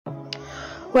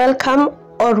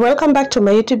Welcome back to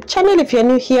my YouTube channel. If you're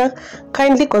new here,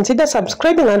 kindly consider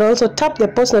subscribing and also tap the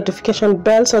post notification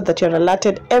bell so that you're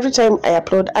alerted every time I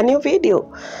upload a new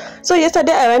video. So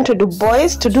yesterday I went to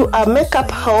Dubois to do a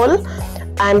makeup haul,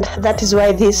 and that is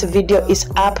why this video is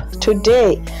up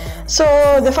today. So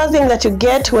the first thing that you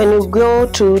get when you go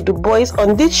to Dubois,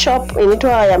 on this shop in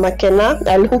Itwa Makena,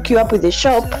 I'll hook you up with the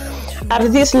shop, are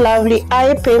these lovely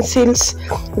eye pencils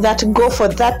that go for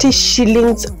 30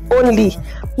 shillings only.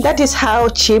 That is how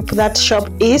cheap that shop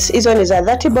is. This one is a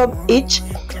 30 bob each.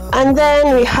 And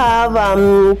then we have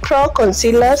pro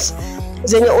concealers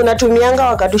zenye unatumianga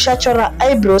wakatushachora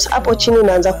eyebrows, hapo chini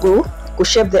unaanza ku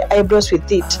shape the eyebrows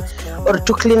with it, or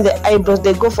to clean the eyebrows.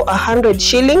 They go for 100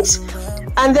 shillings.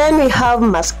 And then we have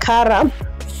mascara.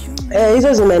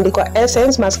 Hizo zimeandikwa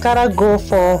Essence. Mascara go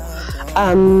for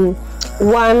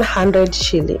 100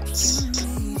 shillings.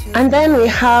 And then we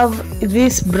have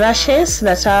these brushes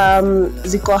that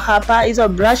ziko hapa. Hizo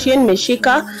brush hiyo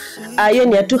nimeshika, hiyo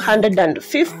ni ya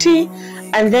 250.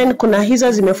 And then kuna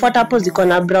hizo zimefuata hapo ziko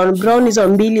na brown, hizo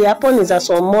mbili hapo ni za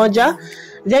so moja.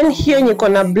 Then hiyo niko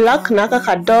na black na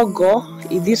kadogo,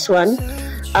 this one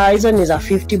hizo ni za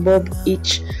 50 bob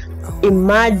each.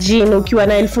 Imagine ukiwa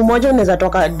na 1000 unaweza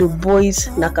toka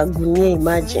Dubois na kagunia,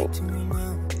 imagine.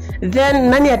 Then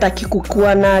nani hataki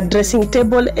kukuwa na dressing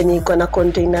table enye iko na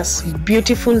containers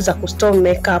beautiful za kustore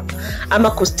makeup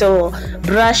ama kustore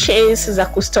brushes, za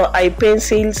kustore eye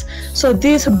pencils. So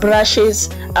these brushes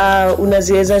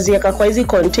unaziweza ziweka kwa hizi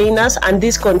containers, and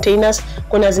these containers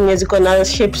kuna zenye ziko na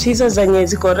shapes hizo zenye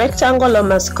ziko rectangle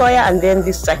or square, and then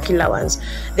these circular ones.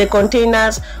 The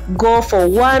containers go for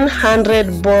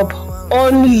 100 bob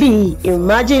only.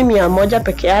 Imagine 100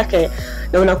 peke yake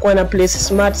na unakuwa na place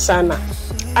smart sana.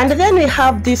 And then we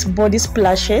have these body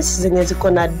splashes zenye ziko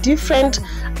na different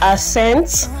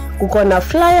scents. Kuko na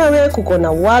fly away, kuko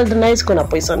na wild nice, kuko na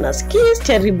poisonous kiss,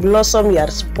 cherry blossom, you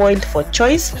are spoiled for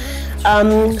choice.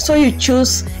 So you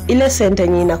choose ile scent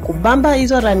yenye inakubamba.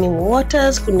 Hizo running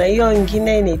waters, kuna hiyo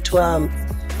ingine inaitwa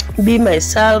Be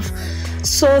Myself.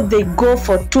 So they go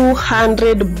for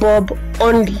 200 bob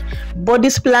only. Body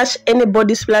splash, any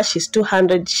body splash is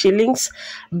 200 shillings.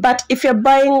 But if you're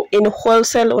buying in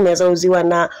wholesale, unaweza uziwa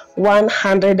na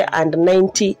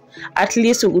 190. At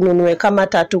least ununue kama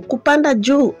 3 kupanda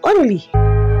juu only.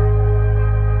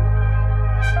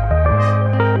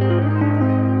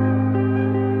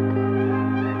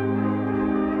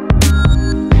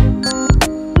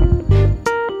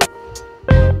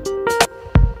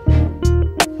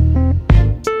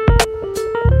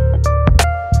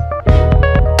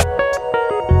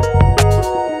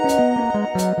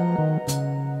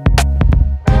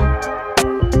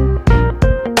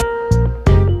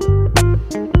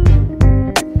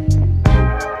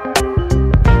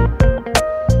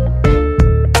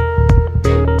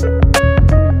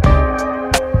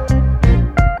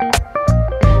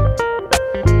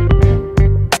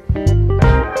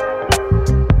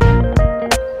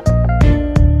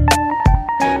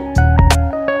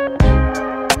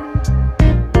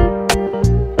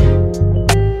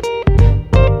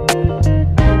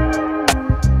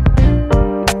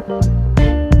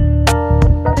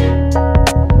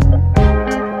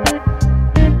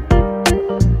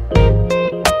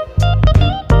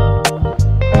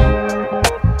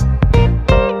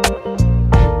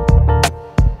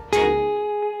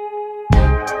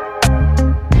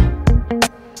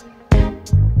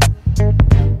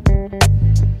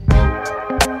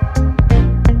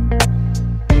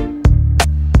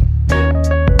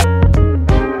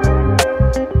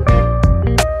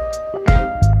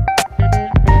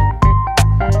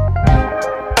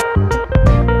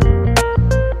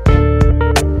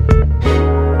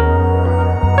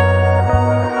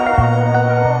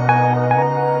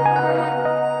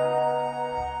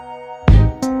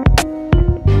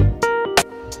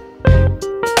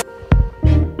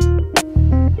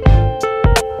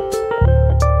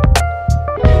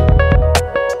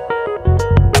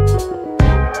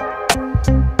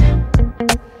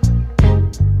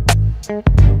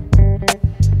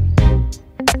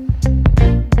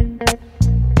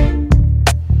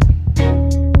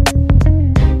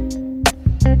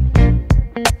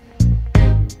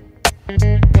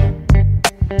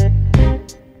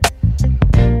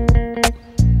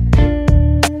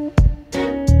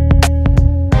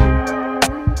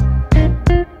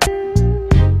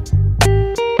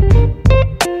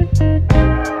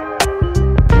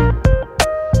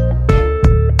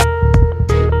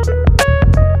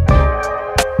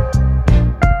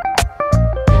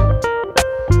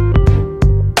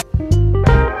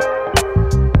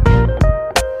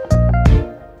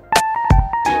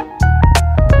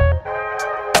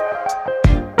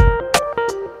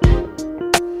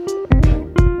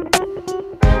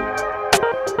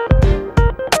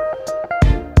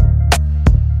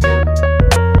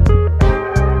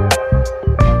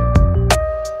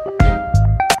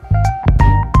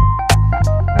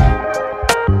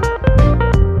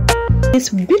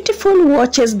 beautiful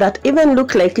watches that even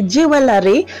look like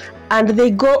jewelry, and they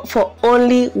go for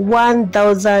only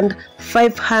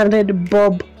 1,500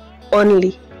 bob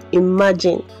only.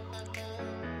 Imagine.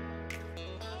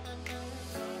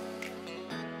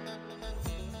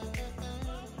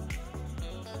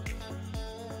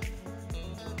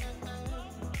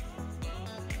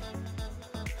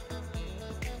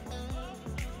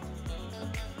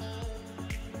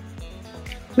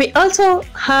 We also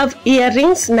have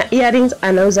earrings, na earrings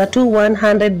anauza tu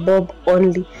 100 bob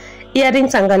only.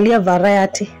 Earrings angalia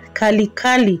variety,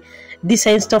 kali,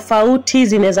 designs tofauti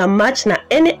zinaweza match na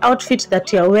any outfit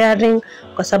that you are wearing,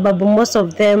 kwa sababu most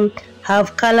of them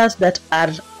have colors that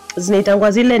are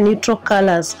zinaitangwa zile neutral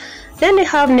colors. Then we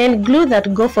have nail glue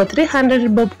that go for 300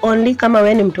 bob only kama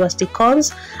wewe ni mtu wa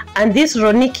stick-ons, and these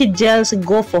Roniki gels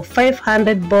go for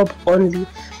 500 bob only.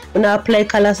 Una apply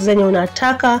colors zenye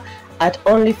unataka at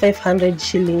only 500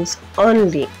 shillings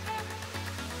only.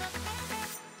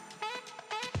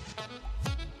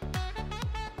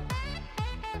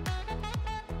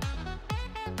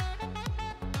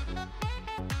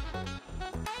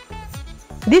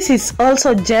 This is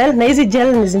also gel, na hizi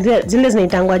gel ni zile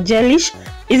zinaitangwa gelish.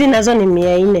 Hizi nazo ni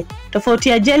 400. Tofauti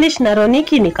ya gelish na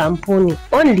Roniki ni kampuni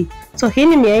only. So hii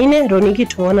ni 400, Roniki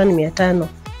tumeona ni 500.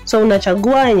 So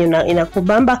unachagua yenye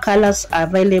inakubamba. Colors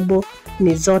available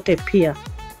ni zote pia.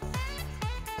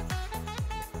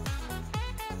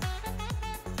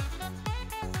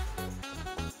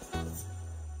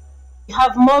 You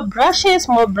have more brushes.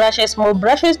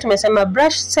 Tumesema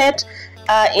brush set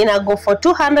ina go for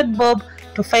 200 bob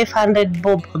to 500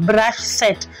 bob brush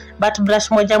set, but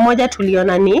brush moja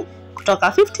tuliona ni kutoka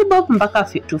 50 bob mpaka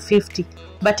to 50,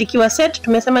 but ikiwa set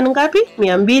tumesema ni ngapi?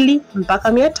 200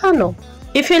 mpaka 500.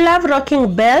 If you love rocking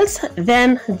belts,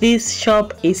 then this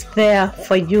shop is there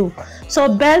for you. So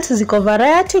belts ziko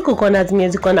variety, kuna zenye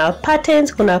ziko na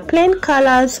patterns, kuna plain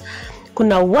colors,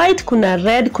 kuna white, kuna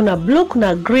red, kuna blue,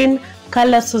 kuna green.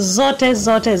 Colors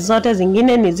zote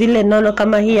zingine ni zile nono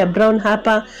kama hii ya brown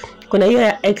hapa. Kuna hiyo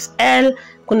ya XL,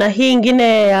 kuna hii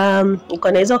ingine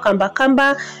iko na hizo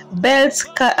kamba. Belts,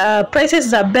 prices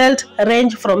za belt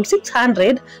range from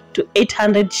 600 to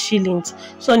 800 shillings.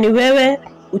 So ni wewe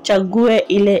uchague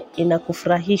ile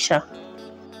inakufurahisha.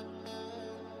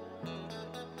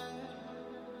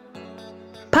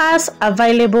 Purse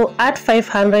available at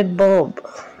 500 bob.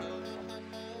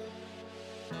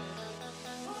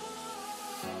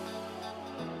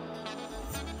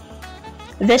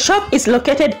 The shop is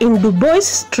located in Dubois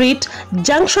Street,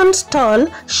 Junction Stall,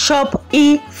 Shop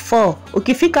E4.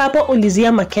 Ukifika hapo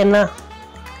ulizia Makena.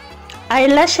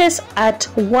 Eyelashes at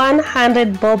 100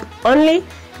 bob only,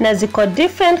 na ziko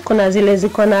different. Kuna zile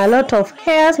ziko na a lot of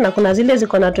hairs, na kuna zile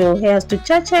ziko na hairs tu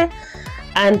chache,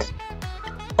 and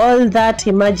all that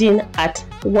imagine at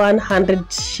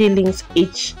 100 shillings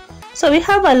each. So we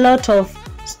have a lot of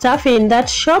stuff in that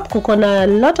shop. Kuna a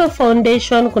lot of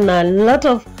foundation, kuna a lot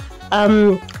of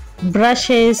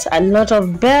brushes, a lot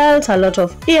of belts, a lot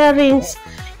of earrings.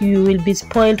 You will be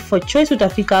spoiled for choice.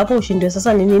 Utafika hapo ushindwe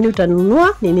sasa ni nini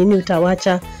utanunua, ni nini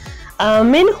utawacha.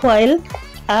 Meanwhile,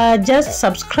 just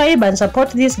subscribe and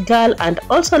support this girl, and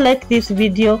also like this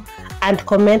video and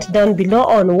comment down below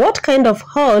on what kind of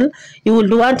haul you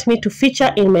would want me to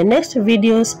feature in my next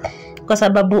videos, kwa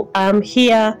sababu I'm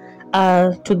here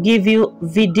to give you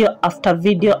video after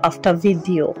video after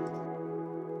video.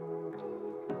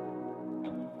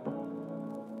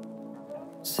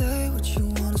 Say what you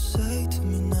wanna say to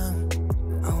me now.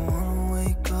 I wanna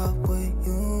wake up with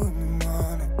you in the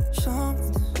morning. Show me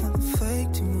there's nothing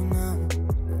fake to me now.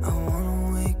 I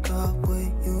wanna wake up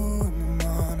with you in the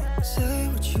morning. Say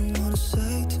what you wanna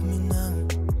say to me now.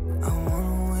 I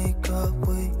wanna wake up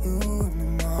with you in the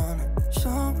morning.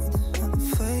 Show me there's nothing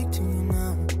fake to me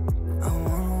now. I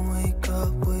wanna wake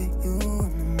up with you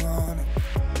in the morning.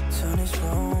 Turn this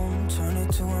room, turn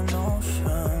it to an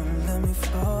ocean. Let me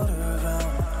float around.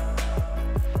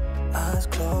 Eyes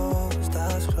closed,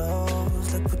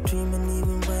 like we're dreaming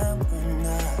even when we're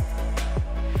not.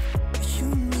 You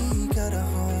and me got a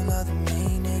whole other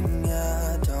meaning,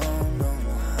 I don't know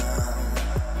how.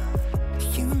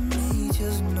 You and me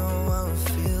just know how it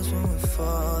feels when we're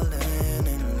falling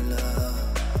in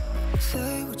love.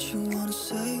 Say what you wanna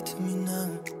say to me now.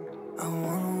 I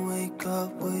wanna wake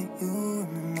up with you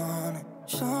in the morning.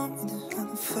 Show me there's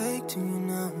nothing fake to me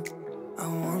now. I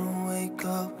wanna wake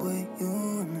up with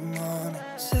you in the morning.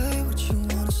 Say what you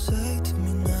wanna say to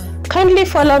me now. Kindly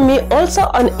follow me also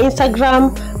on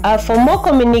Instagram for more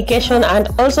communication, and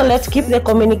also let's keep the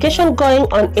communication going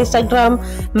on Instagram.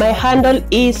 My handle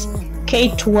is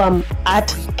K2am, at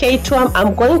K2am.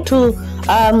 I'm going to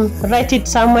write it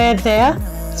somewhere there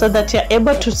so that you're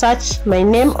able to search my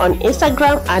name on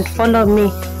Instagram and follow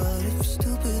me.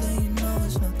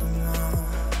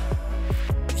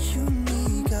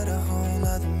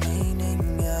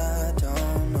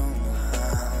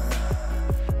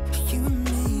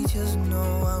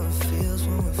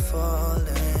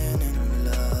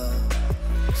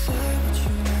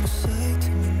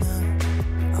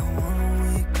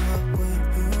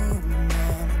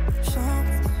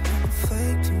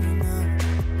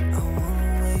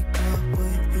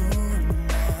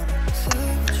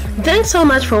 Thanks so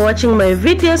much for watching my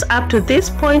videos up to this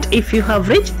point. If you have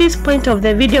reached this point of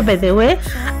the video, by the way,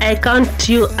 I count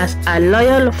you as a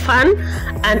loyal fan,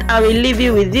 and I will leave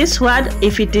you with this word: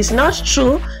 if it is not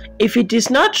true, if it is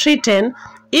not written,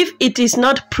 if it is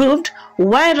not proved,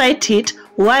 why write it,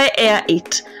 why air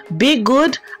it? Be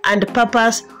good and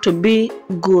purpose to be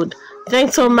good.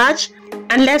 Thanks so much,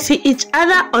 and let's see each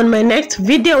other on my next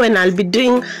video when I'll be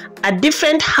doing a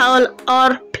different haul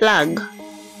or plug.